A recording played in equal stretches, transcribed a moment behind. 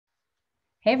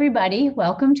Hey, everybody,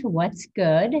 welcome to What's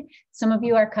Good. Some of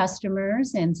you are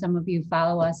customers and some of you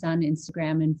follow us on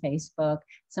Instagram and Facebook.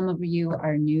 Some of you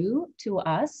are new to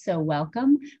us, so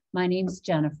welcome. My name's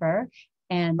Jennifer,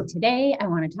 and today I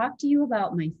want to talk to you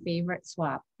about my favorite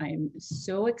swap. I'm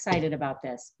so excited about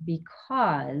this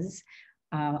because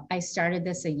I started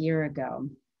this a year ago,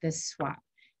 this swap.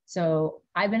 So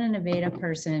I've been an Aveda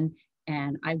person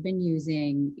and I've been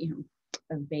using,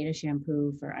 Aveda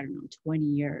shampoo for, 20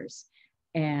 years.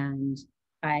 And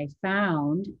I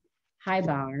found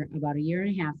HiBar about a year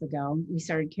and a half ago. We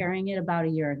started carrying it about a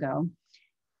year ago.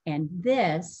 And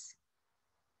this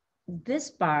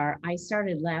bar I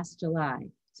started last July.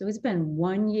 So it's been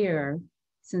 1 year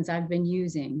since I've been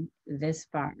using this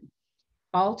bar.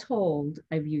 All told,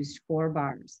 I've used 4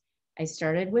 bars. I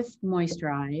started with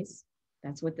Moisturize.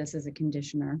 That's what this is, a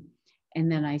conditioner.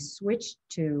 And then I switched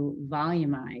to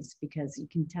Volumize because you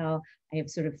can tell I have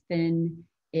sort of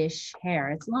thin-ish hair.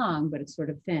 It's long, but it's sort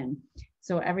of thin.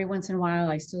 So every once in a while,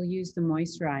 I still use the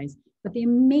Moisturize. But the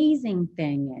amazing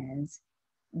thing is,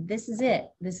 this is it.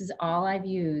 This is all I've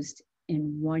used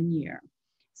in 1 year.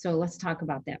 So let's talk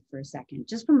about that for a second.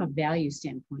 Just from a value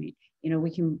standpoint,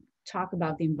 we can talk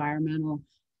about the environmental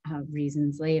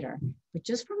reasons later. But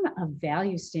just from a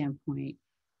value standpoint,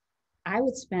 I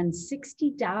would spend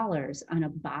 $60 on a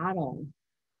bottle.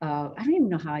 I don't even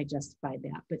know how I justified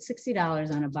that, but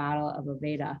 $60 on a bottle of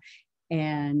Aveda.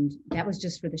 And that was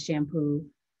just for the shampoo.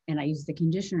 And I used the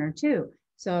conditioner too.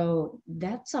 So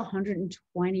that's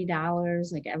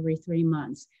 $120 like every 3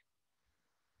 months.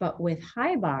 But with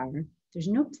HiBar, there's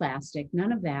no plastic,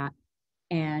 none of that.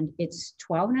 And it's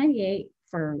 $12.98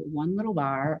 for one little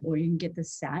bar, or you can get the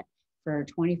set for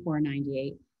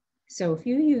 $24.98. So if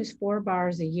you use 4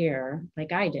 bars a year,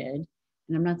 like I did,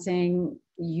 and I'm not saying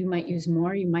you might use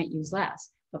more, you might use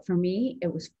less, but for me,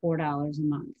 it was $4 a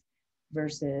month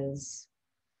versus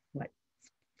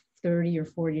 $30 or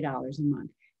 $40 a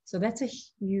month. So that's a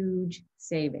huge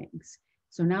savings.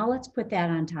 So now let's put that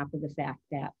on top of the fact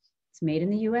that it's made in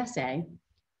the USA.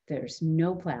 There's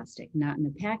no plastic, not in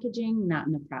the packaging, not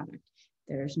in the product.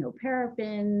 There's no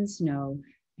parabens,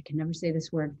 I can never say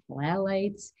this word,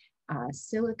 phthalates,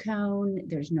 silicone,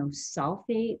 there's no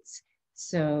sulfates.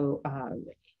 So,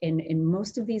 and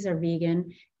most of these are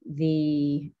vegan.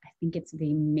 I think it's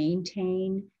the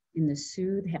Maintain and the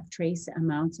Soothe have trace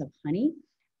amounts of honey.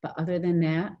 But other than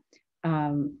that,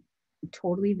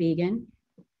 totally vegan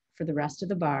for the rest of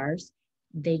the bars.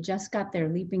 They just got their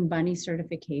Leaping Bunny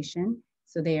certification.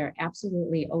 So they are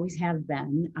absolutely, always have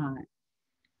been,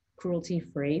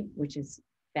 cruelty-free, which is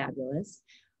fabulous.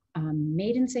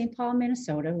 Made in St. Paul,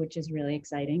 Minnesota, which is really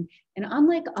exciting. And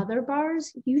unlike other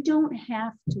bars, you don't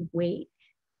have to wait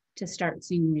to start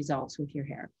seeing results with your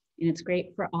hair. And it's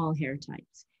great for all hair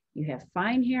types. You have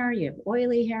fine hair, you have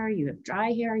oily hair, you have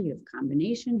dry hair, you have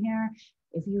combination hair.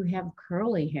 If you have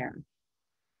curly hair,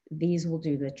 these will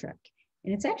do the trick.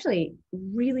 And it's actually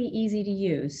really easy to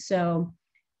use. So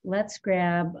let's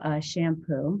grab a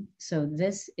shampoo. So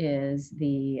this is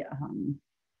the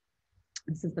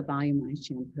Volumized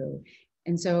shampoo.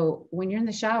 And so when you're in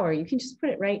the shower, you can just put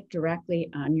it right directly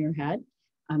on your head.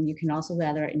 You can also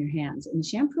lather it in your hands. And the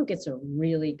shampoo gets a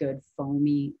really good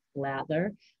foamy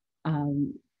lather.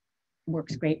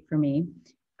 Works great for me.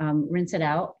 Rinse it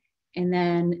out. And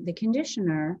then the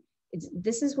conditioner,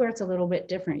 this is where it's a little bit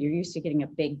different. You're used to getting a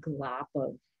big glop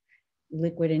of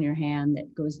liquid in your hand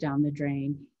that goes down the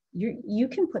drain. You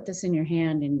can put this in your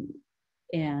hand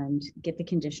and get the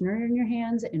conditioner in your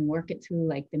hands and work it through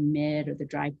like the mid or the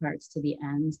dry parts to the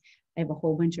ends. I have a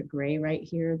whole bunch of gray right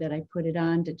here that I put it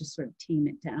on to just sort of tame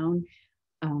it down.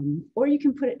 Or you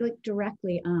can put it like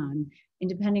directly on, and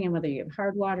depending on whether you have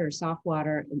hard water or soft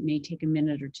water, it may take a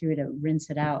minute or two to rinse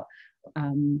it out.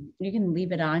 You can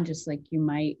leave it on just like you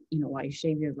might, while you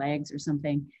shave your legs or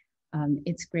something.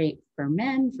 It's great for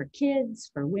men, for kids,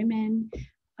 for women.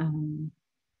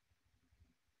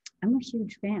 I'm a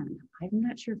huge fan. I'm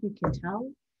not sure if you can tell,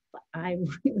 but I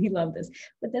really love this.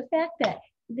 But the fact that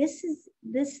this is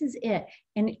it.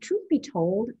 And truth be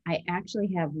told, I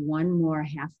actually have one more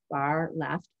half bar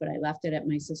left, but I left it at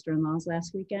my sister-in-law's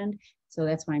last weekend. So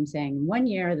that's why I'm saying in 1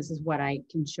 year, this is what I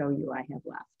can show you I have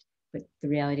left. But the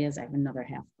reality is I have another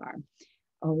half bar.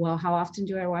 Oh, well, how often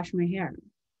do I wash my hair?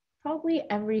 Probably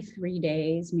every 3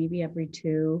 days, maybe every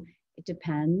 2. It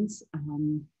depends.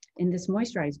 And this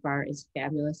moisturized bar is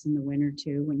fabulous in the winter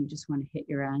too, when you just want to hit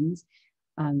your ends.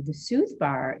 The Soothe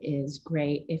bar is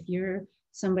great if you're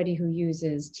somebody who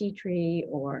uses tea tree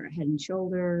or Head and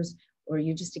Shoulders, or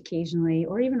you just occasionally,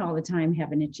 or even all the time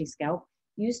have an itchy scalp.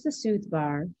 Use the Soothe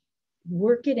bar,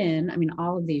 work it in. I mean,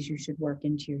 all of these you should work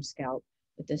into your scalp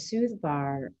but the Soothe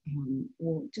Bar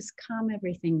will just calm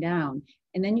everything down.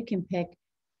 And then you can pick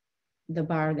the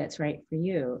bar that's right for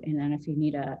you. And then if you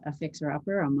need a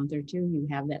fixer-upper, a month or two, you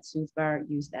have that Soothe Bar,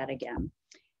 use that again.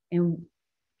 And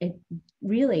it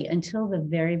really, until the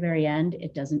very, very end,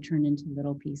 it doesn't turn into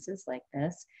little pieces like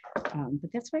this. But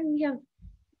that's why we have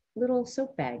little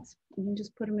soap bags. You can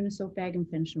just put them in a soap bag and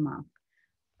finish them off.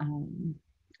 I'm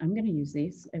going to use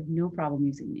these. I have no problem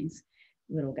using these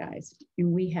little guys.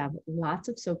 And we have lots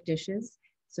of soap dishes.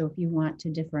 So if you want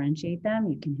to differentiate them,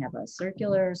 you can have a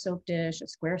circular soap dish, a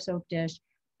square soap dish.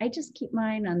 I just keep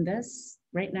mine on this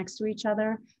right next to each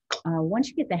other. Once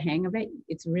you get the hang of it,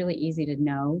 it's really easy to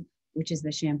know which is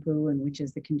the shampoo and which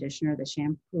is the conditioner. The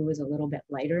shampoo is a little bit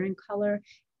lighter in color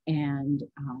and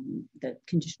the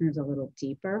conditioner is a little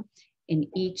deeper. And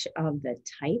each of the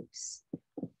types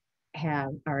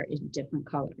are in different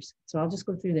colors. So I'll just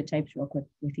go through the types real quick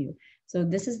with you. So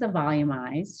this is the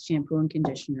volumized shampoo and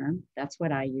conditioner. That's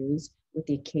what I use with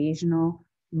the occasional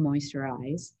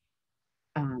moisturize.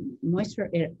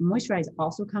 Moisturize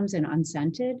also comes in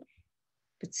unscented.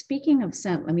 But speaking of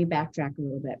scent, let me backtrack a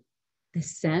little bit. The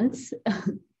scents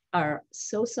are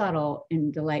so subtle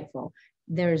and delightful.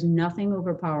 There's nothing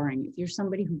overpowering. If you're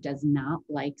somebody who does not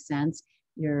like scents,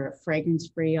 you're fragrance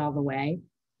free all the way,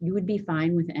 you would be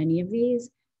fine with any of these.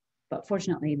 But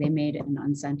fortunately, they made an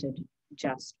unscented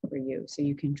just for you. So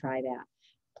you can try that.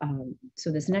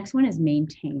 So this next one is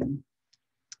Maintain.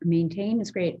 Maintain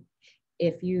is great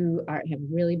if you have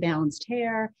really balanced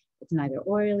hair. It's neither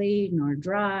oily nor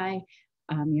dry.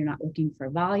 You're not looking for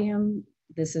volume.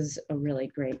 This is a really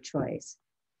great choice.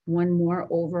 One more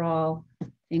overall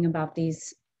thing about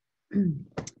these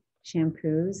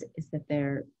shampoos is that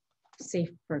they're safe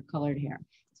for colored hair.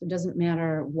 So it doesn't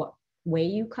matter what way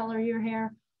you color your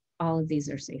hair, all of these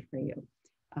are safe for you.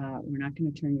 We're not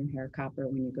going to turn your hair copper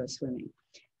when you go swimming.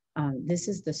 This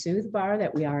is the Soothe Bar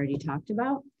that we already talked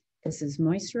about. This is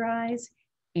Moisturize,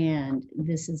 and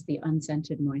this is the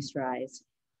unscented Moisturize.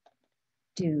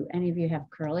 Do any of you have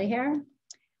curly hair?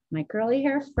 My curly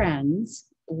hair friends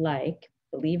like,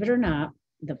 believe it or not,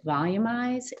 the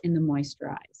Volumize and the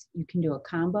Moisturize. You can do a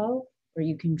combo or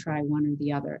you can try one or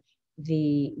the other.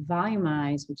 The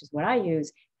Volumize, which is what I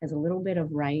use, has a little bit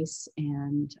of rice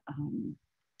and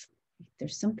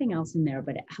there's something else in there,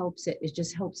 but it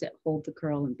just helps it hold the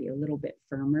curl and be a little bit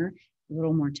firmer, a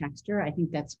little more texture. I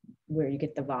think that's where you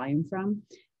get the volume from,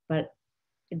 but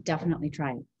definitely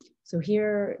try it. So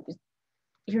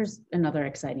here's another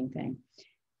exciting thing.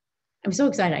 I'm so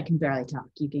excited I can barely talk.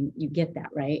 You get that,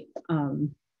 right?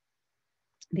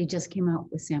 They just came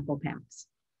out with sample packs.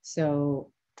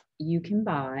 So you can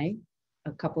buy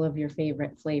a couple of your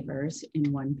favorite flavors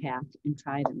in one pack and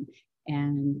try them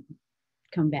and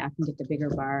come back and get the bigger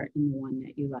bar and the one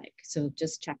that you like. So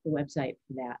just check the website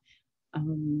for that.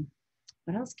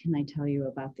 What else can I tell you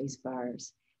about these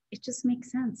bars? It just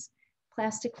makes sense.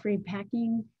 Plastic-free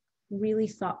packing, really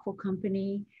thoughtful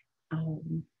company.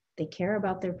 They care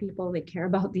about their people. They care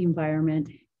about the environment.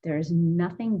 There's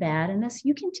nothing bad in this.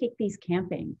 You can take these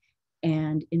camping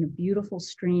and in a beautiful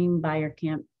stream by your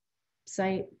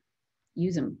campsite,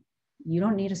 use them. You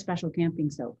don't need a special camping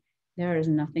soap. There is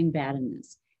nothing bad in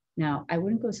this. Now, I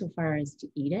wouldn't go so far as to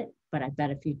eat it, but I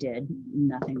bet if you did,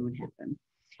 nothing would happen.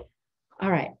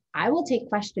 All right, I will take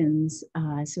questions.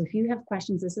 So if you have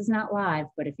questions, this is not live,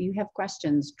 but if you have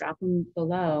questions, drop them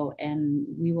below and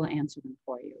we will answer them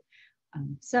for you.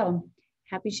 So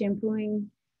happy shampooing.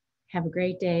 Have a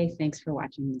great day. Thanks for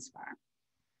watching this far.